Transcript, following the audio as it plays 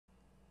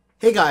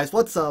Hey guys,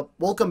 what's up?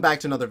 Welcome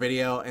back to another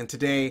video, and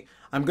today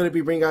I'm going to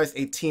be bringing you guys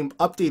a team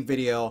update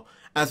video,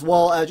 as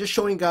well as just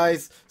showing you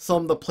guys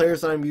some of the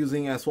players that I'm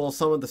using, as well as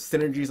some of the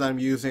synergies I'm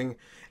using.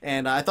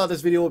 And I thought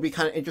this video would be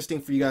kind of interesting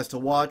for you guys to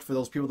watch, for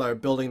those people that are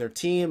building their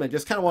team, and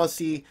just kind of want to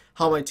see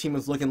how my team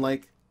is looking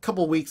like a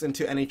couple weeks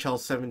into NHL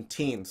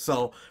 17.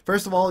 So,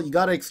 first of all, you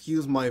gotta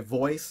excuse my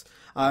voice.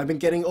 I've been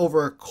getting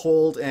over a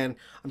cold, and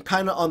I'm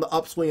kind of on the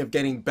upswing of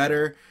getting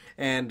better,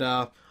 and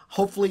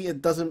hopefully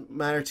it doesn't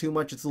matter too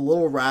much. It's a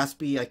little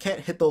raspy. I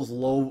can't hit those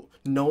low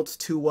notes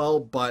too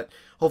well, but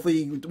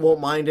hopefully you won't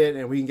mind it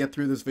and we can get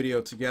through this video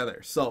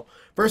together. So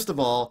first of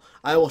all,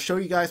 I will show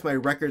you guys my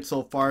record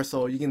so far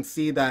so you can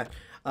see that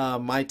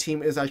my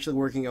team is actually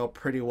working out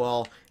pretty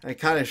well. I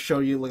kind of show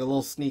you like a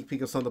little sneak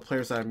peek of some of the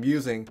players that I'm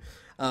using.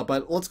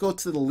 But let's go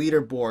to the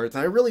leaderboards.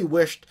 I really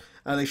wished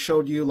they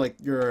showed you like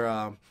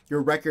your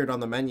record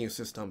on the menu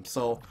system.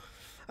 So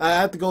I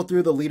have to go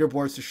through the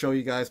leaderboards to show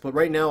you guys, but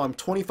right now I'm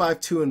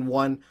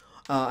 25-2-1.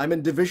 I'm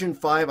in Division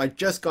 5. I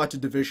just got to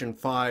Division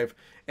 5,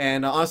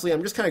 and honestly,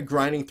 I'm just kind of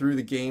grinding through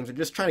the games. I'm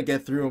just trying to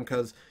get through them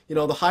because, you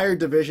know, the higher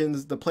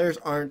divisions, the players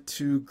aren't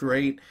too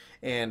great,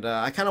 and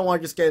I kind of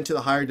want to just get into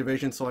the higher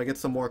division so I get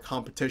some more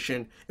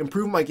competition,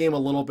 improve my game a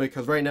little bit,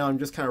 because right now I'm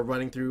just kind of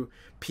running through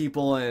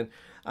people and,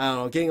 I don't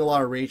know, getting a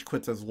lot of rage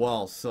quits as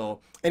well. So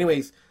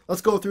anyways,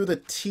 let's go through the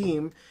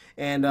team,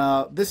 and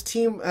this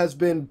team has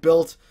been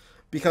built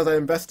because I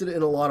invested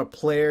in a lot of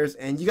players,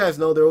 and you guys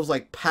know there was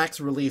like packs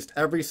released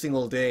every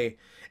single day,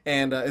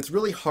 and it's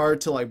really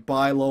hard to like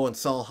buy low and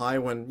sell high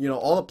when, you know,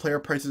 all the player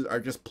prices are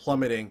just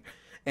plummeting.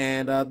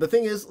 And the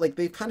thing is, like,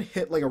 they've kind of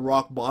hit like a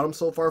rock bottom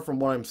so far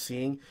from what I'm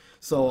seeing.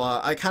 So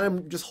I kind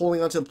of just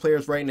holding on to the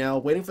players right now,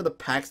 waiting for the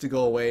packs to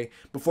go away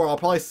before I'll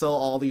probably sell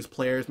all these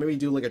players. Maybe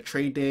do like a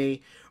trade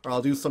day, or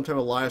I'll do some type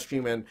of live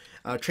stream and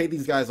trade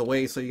these guys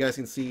away so you guys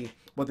can see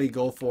what they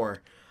go for.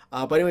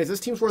 But anyways,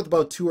 this team's worth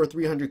about 200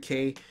 or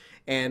 300K.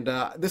 And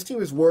this team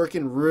is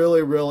working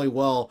really, really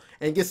well.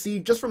 And you can see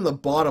just from the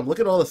bottom, look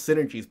at all the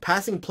synergies.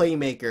 Passing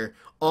playmaker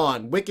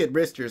on, wicked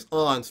wristers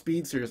on,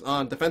 speedsters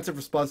on, defensive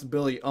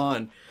responsibility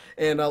on.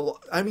 And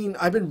I mean,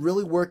 I've been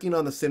really working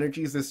on the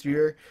synergies this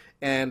year,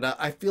 and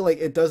I feel like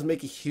it does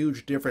make a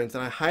huge difference.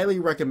 And I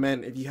highly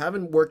recommend, if you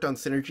haven't worked on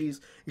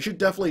synergies, you should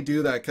definitely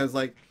do that. Because,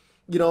 like,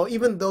 you know,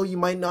 even though you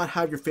might not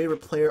have your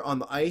favorite player on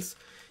the ice,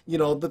 you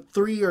know, the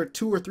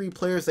two or three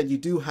players that you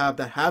do have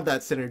that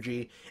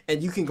synergy,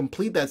 and you can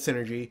complete that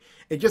synergy,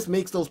 it just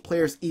makes those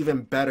players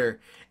even better.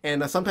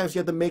 And sometimes you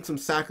have to make some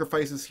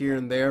sacrifices here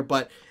and there,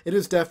 but it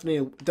is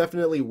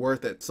definitely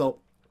worth it. So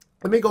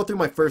let me go through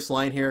my first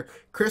line here.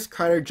 Chris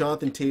Kreider,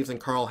 Jonathan Toews, and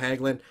Carl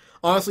Hagelin.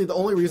 Honestly, the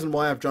only reason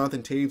why I have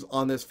Jonathan Toews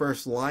on this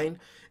first line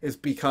is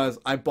because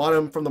I bought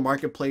him from the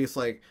marketplace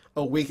like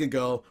a week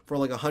ago for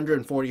like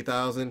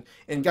 140,000.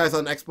 And guys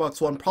on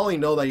Xbox One probably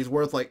know that he's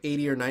worth like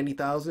 80 or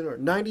 90,000, or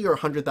 90 or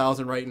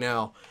 100,000 right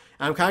now.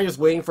 And I'm kind of just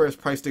waiting for his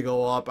price to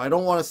go up. I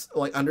don't want to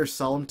like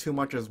undersell him too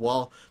much as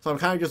well, so I'm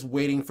kind of just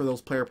waiting for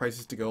those player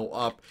prices to go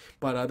up.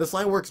 But this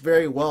line works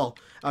very well.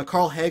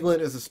 Carl Hagelin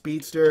is a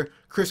speedster.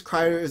 Chris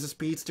Kreider is a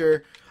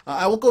speedster.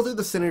 I will go through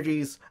the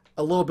synergies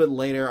a little bit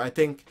later. I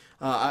think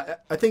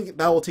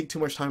that will take too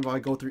much time if I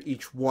go through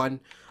each one.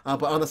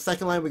 But on the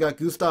second line, we got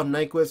Gustav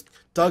Nyquist,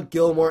 Doug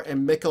Gilmour,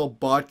 and Mikkel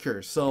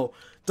Bodker. So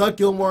Doug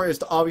Gilmour is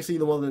obviously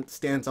the one that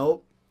stands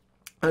out.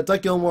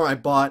 Doug Gilmour I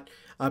bought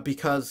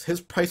because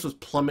his price was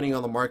plummeting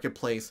on the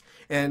marketplace.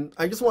 And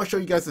I just want to show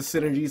you guys the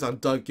synergies on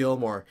Doug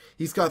Gilmour.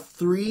 He's got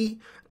 3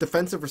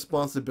 defensive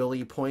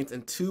responsibility points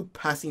and 2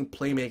 passing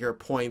playmaker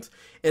points.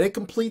 And it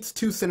completes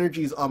 2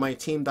 synergies on my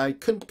team that I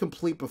couldn't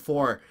complete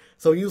before.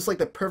 So he was like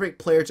the perfect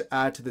player to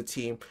add to the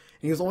team. And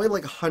he was only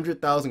like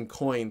 100,000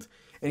 coins.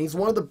 And he's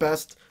one of the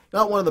best,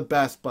 not one of the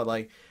best, but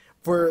like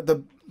for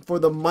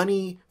the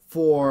money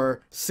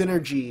for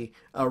synergy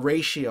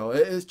ratio,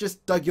 it's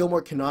just Doug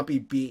Gilmour cannot be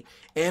beat.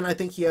 And I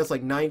think he has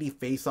like 90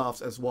 face-offs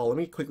as well. Let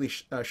me quickly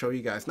show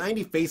you guys.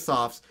 90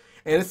 face-offs,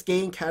 and his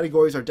skating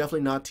categories are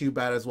definitely not too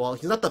bad as well.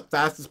 He's not the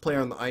fastest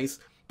player on the ice,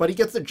 but he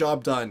gets the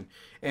job done.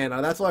 And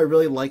that's what I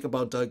really like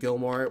about Doug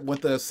Gilmour,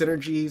 with the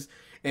synergies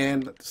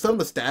and some of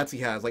the stats he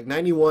has, like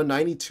 91,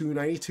 92,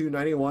 92,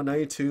 91,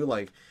 92.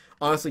 Like,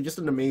 honestly, just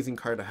an amazing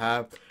card to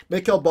have.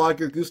 Mikkel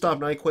Bodker, Gustav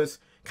Nyquist,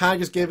 kind of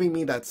just giving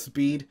me that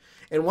speed.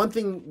 And one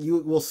thing you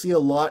will see a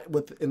lot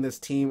in this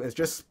team is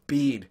just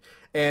speed.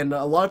 And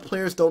a lot of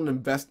players don't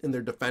invest in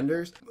their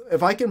defenders.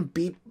 If I can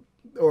beat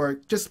or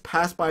just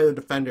pass by the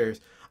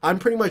defenders, I'm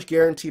pretty much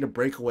guaranteed a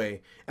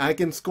breakaway. And I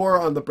can score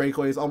on the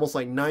breakaways almost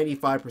like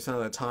 95%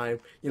 of the time.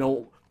 You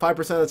know, 5%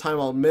 of the time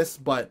I'll miss,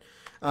 but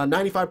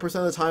 95%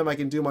 of the time I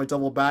can do my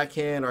double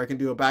backhand, or I can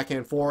do a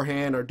backhand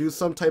forehand, or do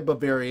some type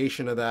of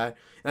variation of that.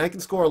 And I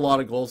can score a lot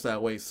of goals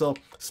that way. So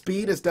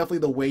speed is definitely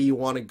the way you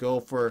want to go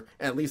for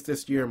at least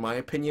this year, in my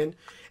opinion.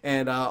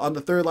 And on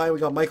the third line, we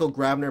got Michael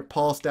Grabner,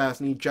 Paul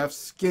Stastny, Jeff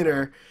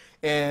Skinner.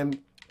 And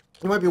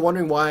you might be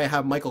wondering why I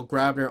have Michael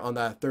Grabner on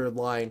that third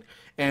line.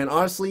 And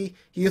honestly,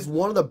 he is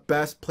one of the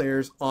best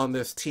players on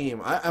this team.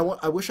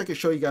 I wish I could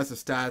show you guys the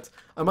stats.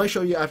 I might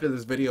show you after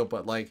this video,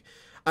 but like,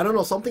 I don't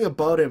know, something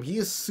about him. He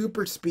is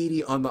super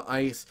speedy on the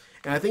ice,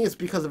 and I think it's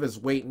because of his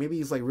weight. Maybe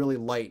he's like really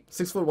light,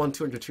 6'1",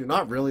 202.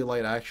 Not really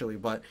light actually,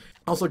 but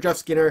also Jeff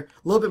Skinner,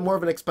 a little bit more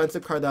of an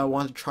expensive card that I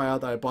wanted to try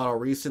out that I bought out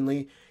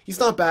recently. He's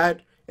not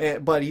bad,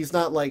 but he's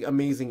not like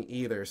amazing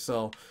either.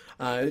 So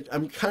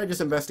I'm kind of just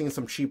investing in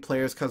some cheap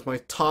players because my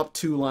top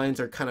two lines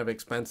are kind of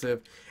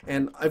expensive.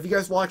 And if you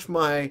guys watch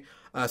my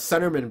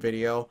centerman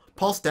video,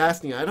 Paul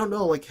Stastny, I don't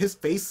know, like his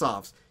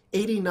face-offs,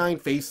 89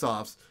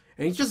 face-offs,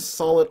 and he's just a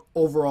solid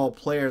overall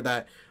player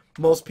that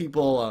most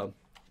people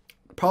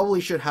probably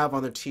should have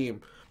on their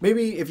team.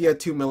 Maybe if you had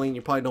 $2 million,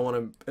 you probably don't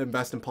want to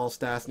invest in Paul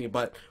Stastny,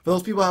 but for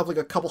those people who have like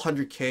a couple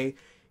 $100K,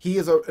 he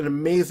is an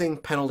amazing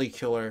penalty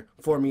killer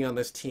for me on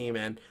this team,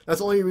 and that's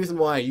the only reason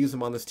why I use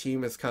him on this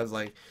team is because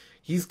like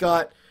he's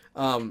got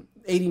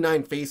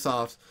 89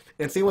 face-offs,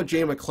 and same with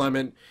Jay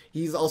McClement.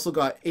 He's also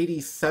got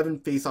 87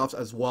 face-offs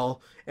as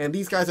well, and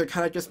these guys are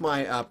kind of just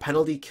my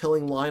penalty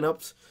killing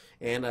lineups.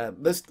 And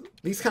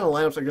these kind of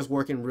lineups are just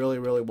working really,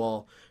 really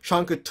well.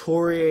 Sean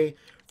Couturier,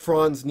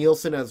 Franz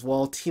Nielsen as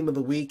well, team of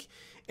the week.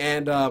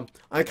 And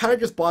I kind of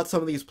just bought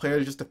some of these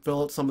players just to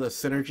fill out some of the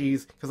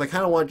synergies because I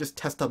kind of want to just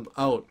test them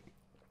out.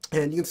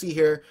 And you can see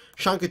here,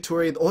 Sean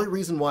Couturier, the only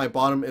reason why I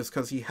bought him is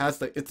because he has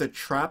it's a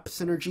trap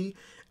synergy,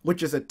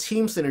 which is a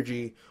team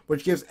synergy,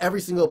 which gives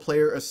every single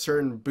player a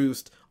certain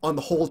boost on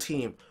the whole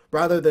team,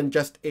 rather than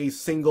just a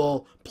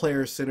single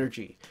player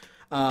synergy.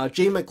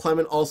 Jay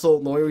McClement also,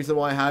 the only reason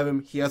why I have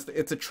him,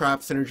 it's a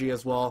trap synergy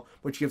as well,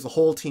 which gives the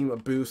whole team a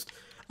boost.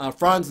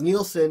 Franz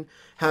Nielsen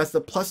has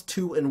the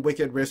 +2 in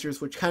Wicked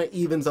Wristers, which kind of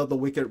evens out the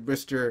Wicked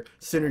Wrister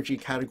synergy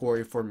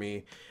category for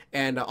me.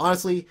 And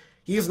honestly,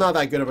 he's not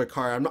that good of a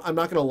card. I'm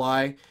not going to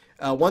lie.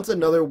 Once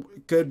another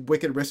good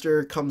Wicked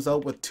Wrister comes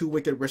out with 2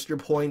 Wicked Wrister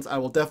points, I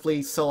will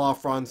definitely sell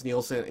off Franz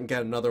Nielsen and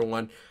get another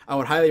one. I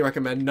would highly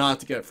recommend not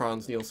to get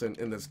Franz Nielsen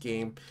in this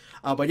game.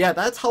 But yeah,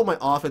 that's how my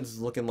offense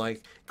is looking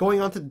like. Going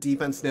on to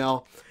defense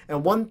now,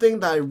 and one thing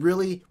that I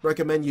really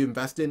recommend you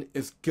invest in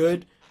is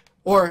good,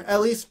 or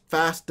at least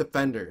fast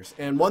defenders.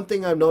 And one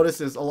thing I've noticed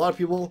is a lot of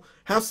people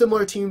have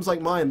similar teams like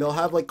mine. They'll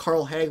have like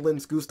Carl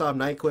Hagelin's, Gustav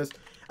Nyquist,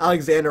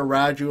 Alexander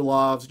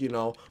Radulov's, you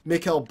know,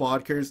 Mikhail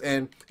Bodkers,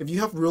 and if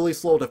you have really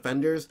slow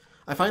defenders,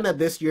 I find that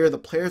this year the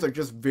players are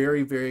just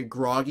very, very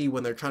groggy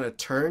when they're trying to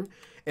turn,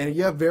 and if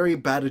you have very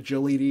bad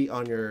agility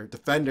on your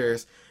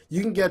defenders,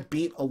 you can get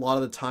beat a lot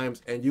of the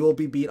times, and you will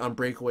be beat on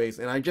breakaways,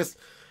 and I just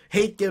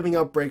hate giving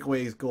up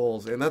breakaways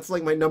goals, and that's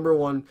like my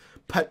 #1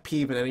 pet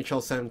peeve in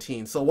NHL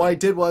 17. So what I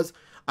did was,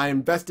 I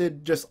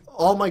invested just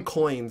all my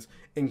coins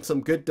in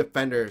some good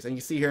defenders, and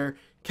you see here,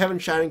 Kevin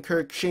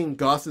Shattenkirk, Shane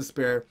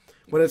Gostisbehere.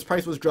 When his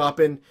price was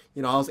dropping,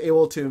 you know, I was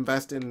able to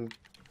invest in,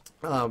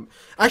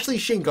 actually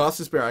Shane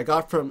Gostisbehere I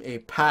got from a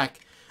pack,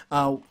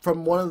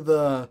 from one of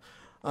the,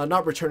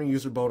 not returning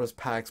user bonus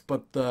packs,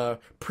 but the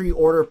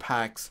pre-order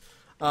packs.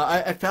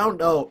 I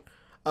found out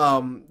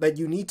that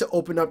you need to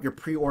open up your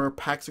pre-order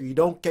packs or you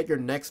don't get your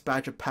next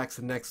batch of packs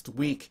the next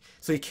week.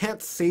 So you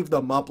can't save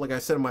them up like I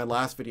said in my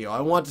last video.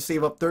 I wanted to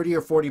save up 30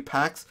 or 40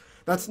 packs.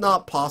 That's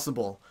not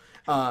possible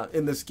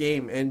in this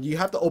game, and you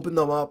have to open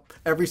them up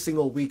every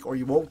single week or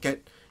you won't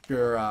get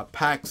your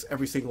packs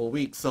every single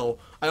week. So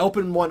I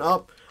opened one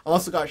up.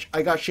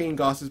 I got Shane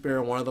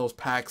Gostisbehere in one of those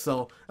packs,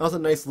 so that was a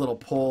nice little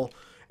pull.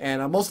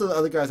 And most of the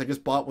other guys I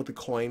just bought with the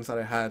coins that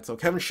I had. So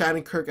Kevin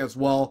Shattenkirk as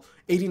well,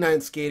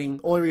 89 skating.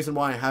 Only reason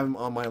why I have him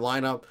on my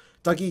lineup.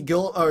 Dougie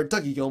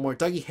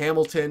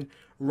Hamilton,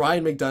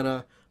 Ryan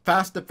McDonough,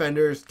 fast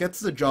defenders, gets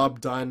the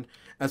job done,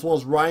 as well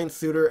as Ryan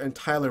Suter and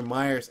Tyler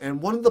Myers.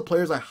 And one of the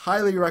players I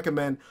highly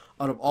recommend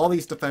out of all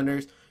these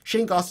defenders,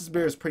 Shane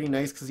Gostisbehere is pretty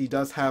nice because he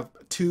does have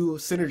 2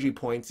 synergy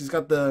points. He's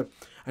got the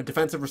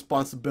defensive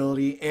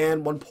responsibility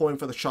and 1 point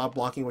for the shot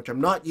blocking, which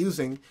I'm not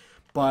using.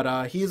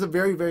 But he is a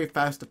very, very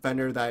fast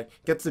defender that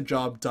gets the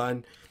job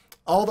done.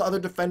 All the other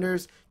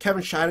defenders,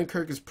 Kevin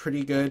Shattenkirk is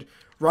pretty good.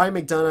 Ryan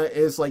McDonough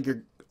is like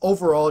your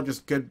overall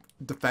just good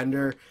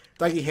defender.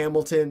 Dougie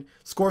Hamilton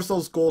scores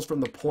those goals from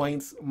the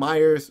points.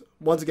 Myers,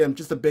 once again,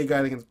 just a big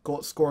guy that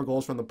can score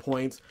goals from the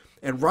points.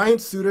 And Ryan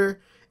Suter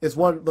is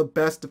one of the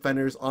best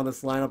defenders on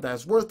this lineup that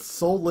is worth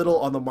so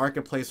little on the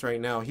marketplace right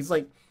now. He's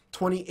like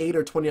 28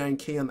 or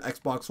 29K on the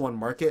Xbox One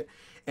market.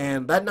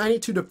 And that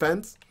 92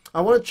 defense, I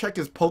want to check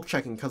his poke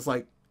checking because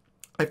like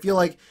I feel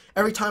like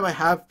every time I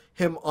have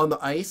him on the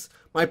ice,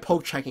 my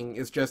poke checking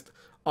is just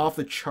off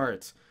the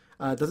charts.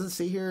 Does it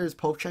say here his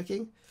poke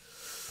checking?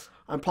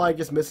 I'm probably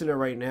just missing it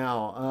right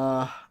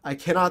now. I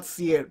cannot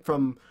see it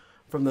from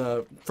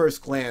the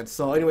first glance.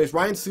 So anyways,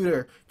 Ryan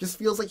Suter just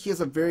feels like he has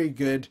a very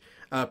good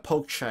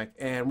poke check,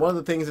 and one of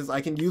the things is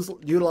I can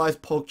utilize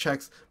poke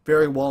checks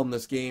very well in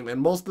this game,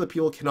 and most of the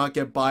people cannot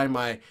get by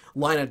my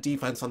line of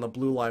defense on the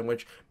blue line,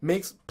 which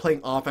makes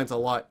playing offense a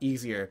lot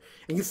easier.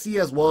 And you can see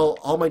as well,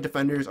 all my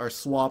defenders are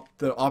swapped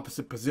the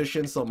opposite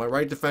position, so my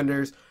right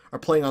defenders are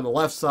playing on the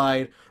left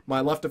side,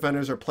 my left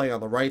defenders are playing on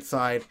the right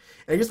side,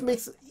 and it just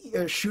makes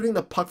shooting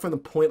the puck from the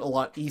point a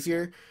lot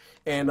easier.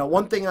 And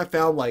one thing I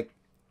found, like,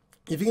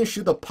 if you can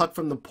shoot the puck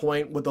from the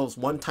point with those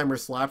one-timer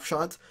slap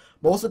shots,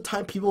 most of the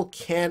time people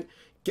can't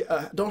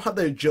don't have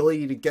the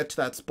agility to get to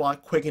that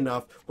spot quick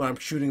enough when I'm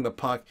shooting the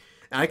puck.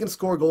 And I can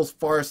score goals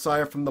far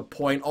aside from the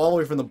point, all the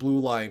way from the blue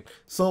line,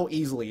 so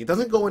easily. It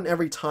doesn't go in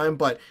every time,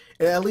 but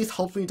it at least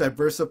helps me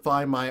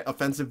diversify my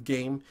offensive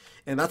game.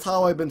 And that's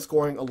how I've been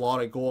scoring a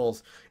lot of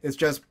goals. It's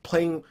just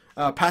playing,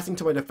 passing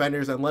to my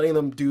defenders and letting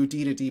them do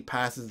D-to-D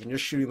passes and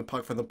just shooting the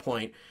puck from the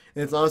point.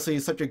 And it's honestly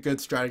such a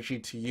good strategy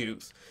to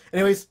use.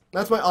 Anyways,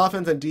 that's my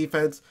offense and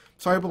defense.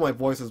 Sorry about my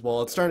voice as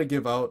well. It's starting to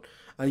give out.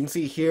 You can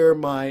see here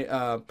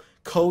my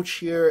coach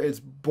here is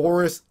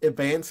Boris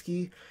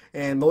Ivansky,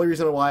 and the only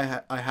reason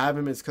why I have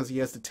him is because he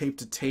has the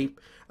tape-to-tape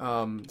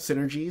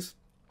synergies.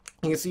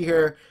 You can see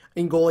here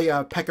in goalie I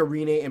have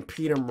Pekarine and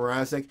Peter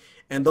Mrazek,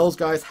 and those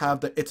guys have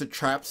the It's a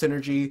Trap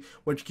synergy,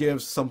 which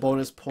gives some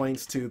bonus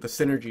points to the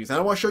synergies. And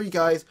I want to show you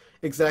guys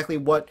exactly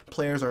what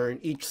players are in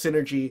each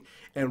synergy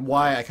and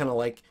why I kind of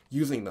like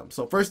using them.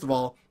 So first of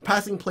all,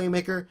 passing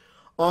playmaker.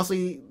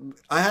 Honestly,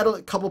 I had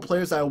a couple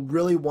players that I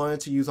really wanted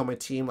to use on my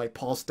team, like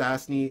Paul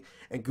Stastny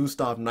and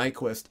Gustav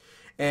Nyquist.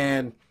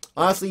 And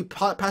honestly,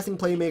 passing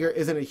playmaker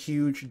isn't a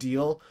huge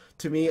deal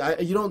to me.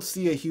 You don't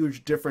see a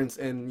huge difference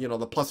in, you know,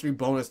 the +3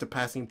 bonus to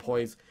passing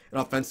points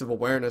and offensive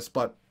awareness.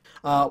 But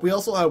we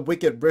also have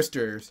wicked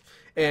wristers.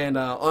 And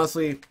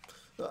honestly,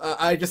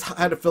 I just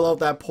had to fill out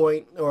that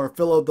point, or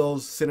fill out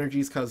those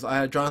synergies, because I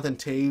had Jonathan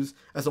Toews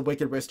as a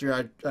wicked wrister,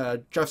 I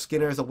had Jeff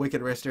Skinner as a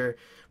wicked wrister,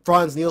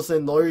 Franz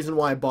Nielsen. The only reason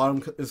why I bought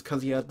him is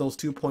because he had those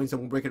 2 points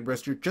in wicked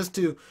wrister, just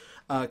to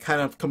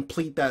kind of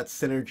complete that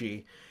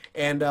synergy.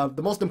 And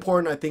the most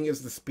important, I think,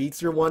 is the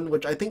speedster one,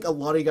 which I think a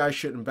lot of you guys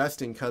should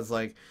invest in, because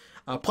like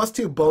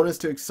 +2 bonus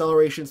to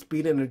acceleration,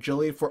 speed, and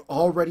agility for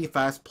already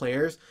fast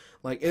players.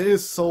 Like, it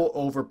is so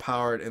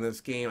overpowered in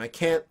this game. I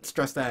can't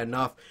stress that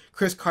enough.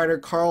 Chris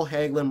Kreider, Carl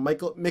Hagelin,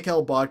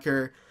 Mikhail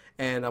Bodker,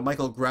 and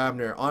Michael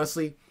Grabner.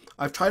 Honestly,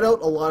 I've tried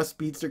out a lot of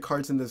speedster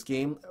cards in this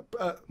game.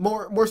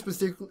 More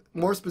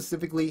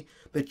specifically,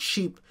 the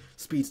cheap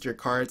speedster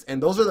cards,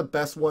 and those are the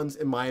best ones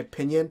in my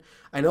opinion.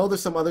 I know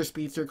there's some other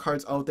speedster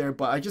cards out there,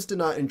 but I just did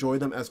not enjoy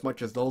them as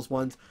much as those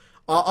ones.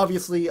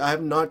 Obviously, I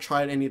have not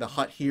tried any of the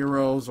Hut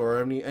Heroes or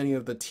any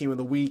of the Team of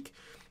the Week,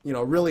 you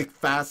know, really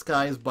fast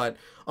guys, but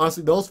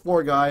honestly, those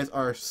 4 guys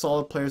are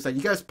solid players that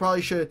you guys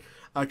probably should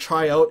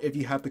try out if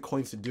you have the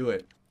coins to do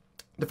it.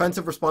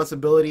 Defensive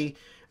responsibility,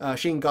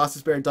 Shane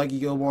Gostisbehere,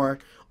 Dougie Gilmour.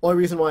 Only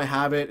reason why I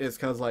have it is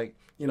because, like,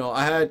 you know,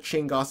 I had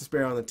Shane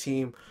Gostisbehere on the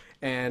team,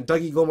 and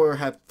Dougie Gilmour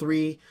had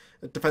 3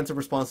 defensive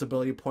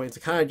responsibility points to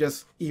kind of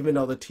just even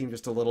out the team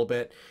just a little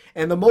bit.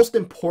 And the most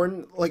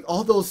important, like,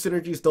 all those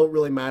synergies don't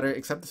really matter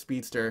except the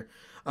speedster.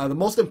 The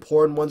most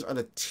important ones are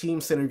the team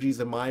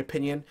synergies, in my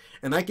opinion,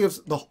 and that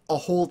gives a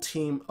whole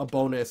team a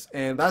bonus,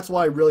 and that's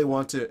why I really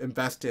want to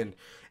invest in.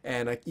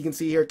 And you can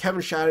see here,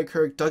 Kevin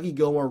Shattenkirk, Dougie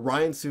Gilmour,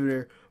 Ryan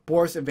Suter,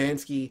 Boris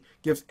Ivansky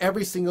gives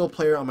every single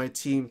player on my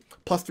team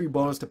 +3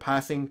 bonus to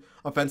passing,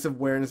 offensive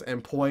awareness,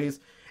 and poise.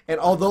 And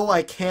although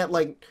I can't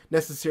like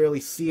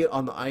necessarily see it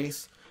on the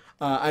ice,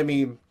 I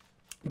mean,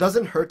 it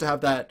doesn't hurt to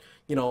have that,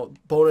 you know,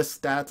 bonus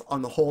stats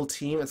on the whole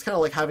team. It's kind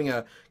of like having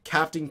a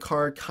captain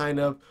card kind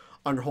of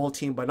on your whole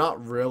team, but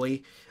not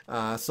really.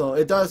 So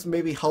it does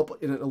maybe help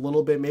in it a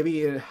little bit.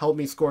 Maybe it helped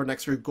me score an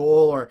extra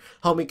goal or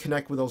help me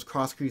connect with those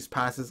cross-crease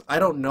passes. I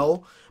don't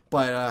know,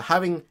 but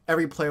having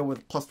every player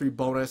with +3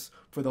 bonus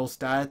for those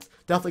stats,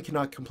 definitely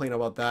cannot complain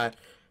about that.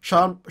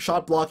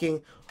 Shot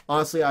blocking,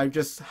 honestly, I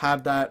just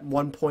have that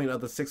 1 point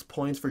of the 6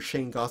 points for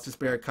Shane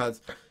Gostisbehere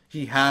because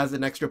he has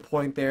an extra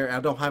point there. I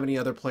don't have any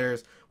other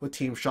players with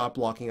team shot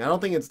blocking. I don't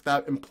think it's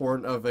that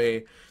important of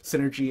a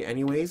synergy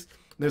anyways.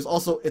 There's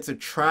also It's a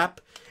Trap,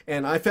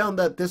 and I found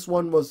that this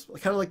one was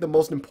kind of like the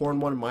most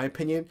important one in my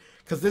opinion,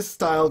 because this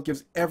style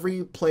gives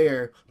every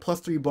player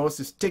 +3 bonus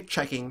to stick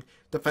checking,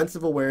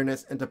 defensive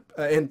awareness,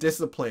 and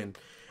discipline.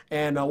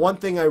 And one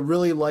thing I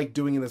really like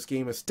doing in this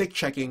game is stick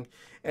checking,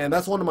 and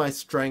that's one of my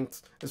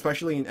strengths,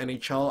 especially in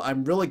NHL.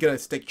 I'm really good at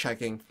stick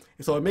checking,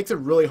 so it makes it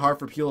really hard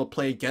for people to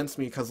play against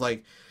me, because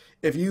like,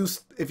 if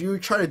you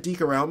try to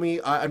deke around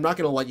me, I'm not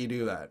going to let you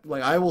do that.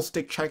 Like, I will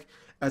stick check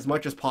as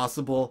much as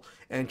possible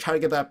and try to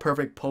get that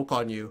perfect poke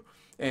on you.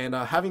 And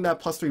having that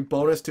 +3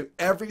 bonus to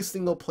every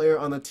single player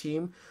on the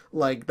team,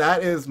 like,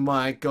 that is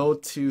my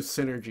go-to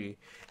synergy.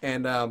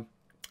 And I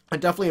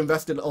definitely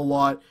invested a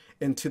lot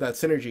into that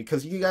synergy,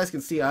 because you guys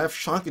can see I have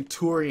Sean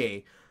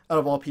Couturier, out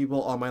of all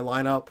people, on my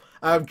lineup.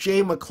 I have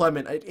Jay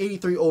McClement at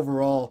 83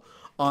 overall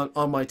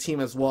on my team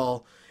as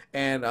well.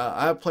 And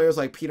I have players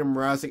like Peter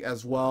Mrazek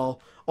as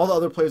well. All the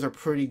other players are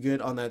pretty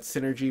good on that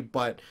synergy,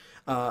 but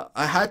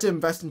I had to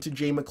invest into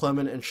Jay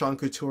McClement and Sean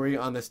Couturier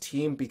on this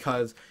team,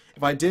 because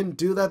if I didn't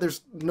do that,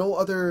 there's no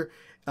other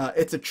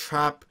It's a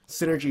Trap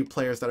synergy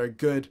players that are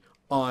good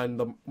on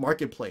the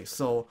marketplace.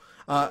 So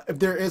if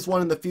there is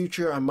one in the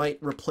future, I might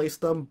replace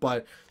them,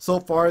 but so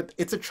far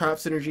It's a Trap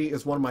synergy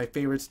is one of my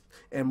favorites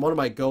and one of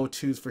my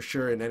go-tos for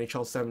sure in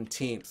NHL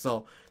 17.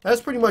 So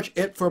that's pretty much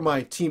it for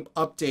my team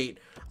update.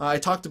 I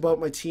talked about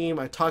my team,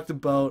 I talked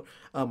about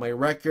my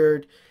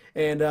record,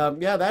 And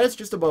yeah, that is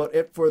just about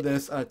it for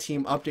this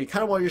team update.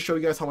 Kind of wanted to show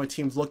you guys how my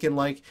team's looking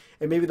like,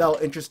 and maybe that'll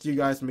interest you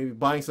guys, maybe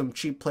buying some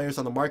cheap players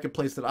on the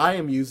marketplace that I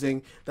am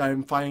using, that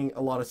I'm finding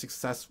a lot of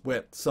success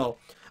with. So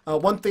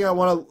one thing I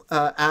want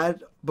to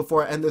add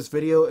before I end this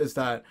video is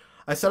that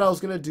I said I was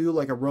going to do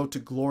like a Road to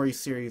Glory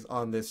series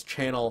on this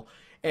channel,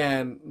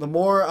 and the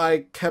more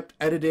I kept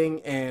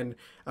editing and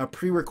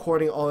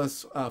pre-recording all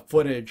this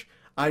footage,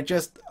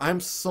 I'm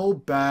so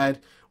bad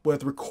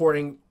with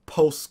recording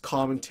post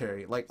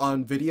commentary, like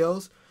on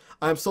videos.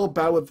 I'm so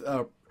bad with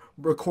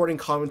recording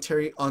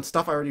commentary on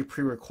stuff I already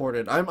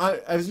pre-recorded.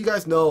 As you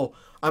guys know,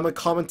 I'm a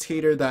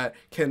commentator that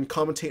can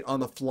commentate on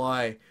the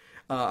fly.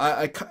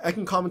 I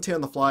can commentate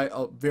on the fly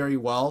very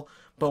well,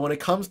 but when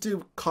it comes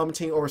to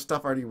commentating over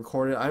stuff already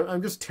recorded,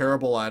 I'm just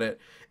terrible at it,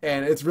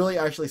 and it's really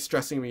actually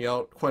stressing me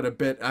out quite a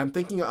bit. I'm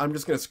thinking I'm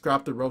just gonna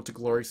scrap the Road to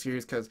Glory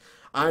series because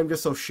I'm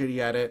just so shitty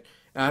at it.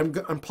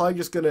 And I'm probably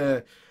just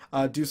gonna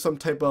do some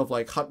type of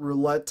like hot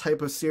roulette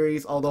type of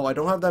series. Although I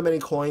don't have that many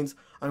coins,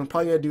 I'm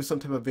probably gonna do some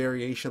type of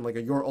variation, like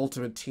a Your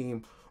Ultimate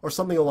Team or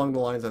something along the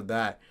lines of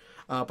that.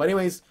 But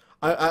anyways,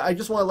 I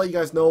just want to let you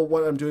guys know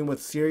what I'm doing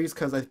with series,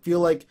 because I feel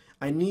like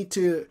I need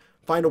to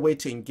find a way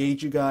to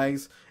engage you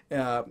guys,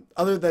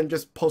 other than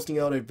just posting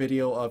out a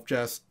video of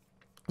just,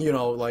 you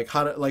know, like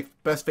how to, like,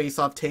 best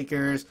face-off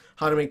takers,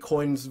 how to make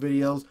coins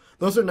videos.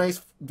 Those are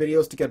nice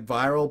videos to get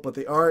viral, but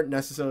they aren't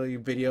necessarily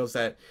videos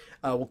that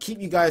will keep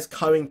you guys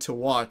coming to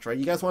watch, right?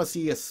 You guys want to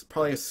see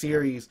probably a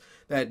series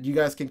that you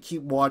guys can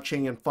keep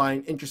watching and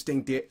find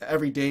interesting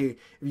every day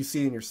if you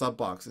see it in your sub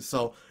boxes.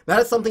 So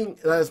that is something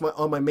that is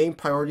on my main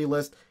priority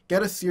list.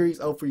 Get a series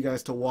out for you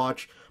guys to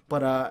watch.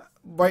 But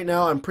right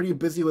now I'm pretty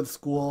busy with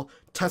school.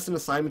 Tests and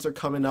assignments are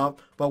coming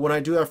up. But when I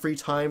do have free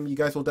time, you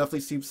guys will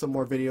definitely see some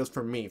more videos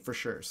from me for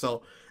sure.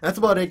 So that's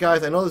about it,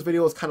 guys. I know this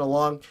video was kind of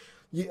long.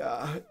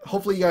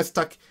 Hopefully you guys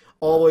stuck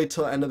all the way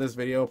till the end of this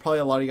video. Probably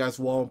a lot of you guys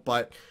won't,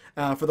 but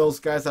for those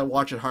guys that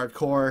watch it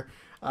hardcore,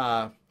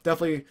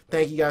 definitely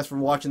thank you guys for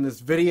watching this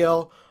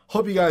video.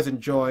 Hope you guys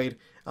enjoyed.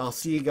 I'll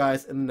see you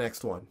guys in the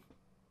next one.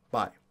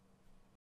 Bye.